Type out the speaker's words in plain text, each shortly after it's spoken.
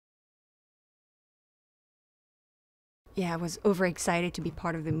Yeah, I was overexcited to be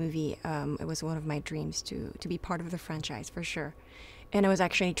part of the movie. It was one of my dreams to be part of the franchise for sure. And I was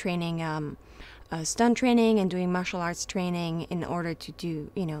actually training, stunt training and doing martial arts training in order to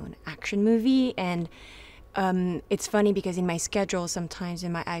do, an action movie. And it's funny because in my schedule, sometimes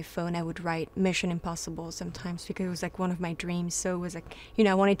in my iPhone, I would write Mission Impossible sometimes because it was like one of my dreams. So it was like,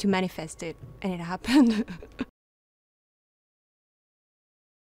 I wanted to manifest it, and it happened.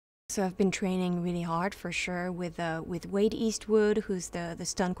 So I've been training really hard for sure with Wade Eastwood, who's the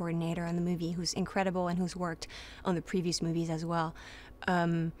stunt coordinator on the movie, who's incredible and who's worked on the previous movies as well.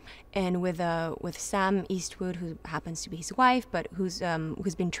 And with Sam Eastwood, who happens to be his wife, but who's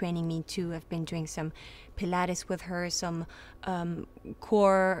been training me too. I've been doing some Pilates with her, some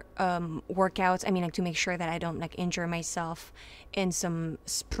core workouts. I mean, like to make sure that I don't like injure myself, and some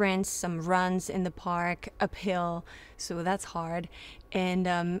sprints, some runs in the park uphill. So that's hard, and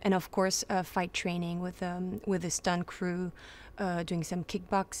of course fight training with the stunt crew, doing some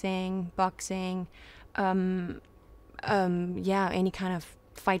kickboxing, boxing. Yeah, any kind of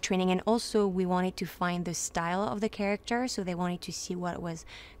fight training. And also we wanted to find the style of the character, so they wanted to see what I was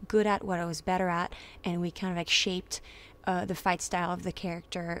good at, what I was better at, and we kind of like shaped the fight style of the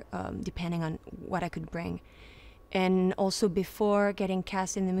character depending on what I could bring. And also before getting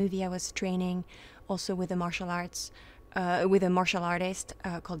cast in the movie, I was training also with a martial artist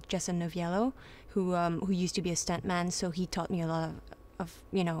called Jason Noviello, who used to be a stuntman, so he taught me a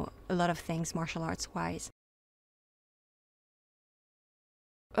lot of things martial arts wise.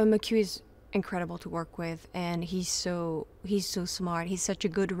 McHugh is incredible to work with, and he's so smart. He's such a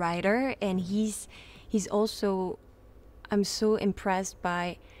good writer, and he's also, I'm so impressed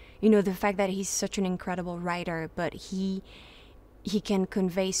by, the fact that he's such an incredible writer, but he can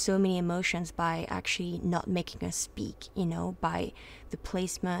convey so many emotions by actually not making us speak, by the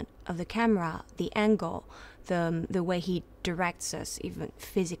placement of the camera, the angle, the way he directs us, even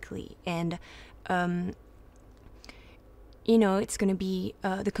physically, and it's going to be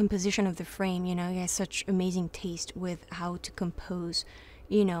the composition of the frame. He has such amazing taste with how to compose,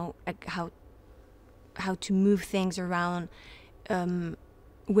 like how to move things around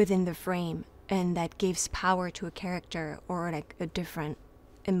within the frame, and that gives power to a character or like a different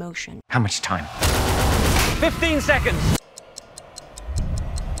emotion. How much time? 15 seconds!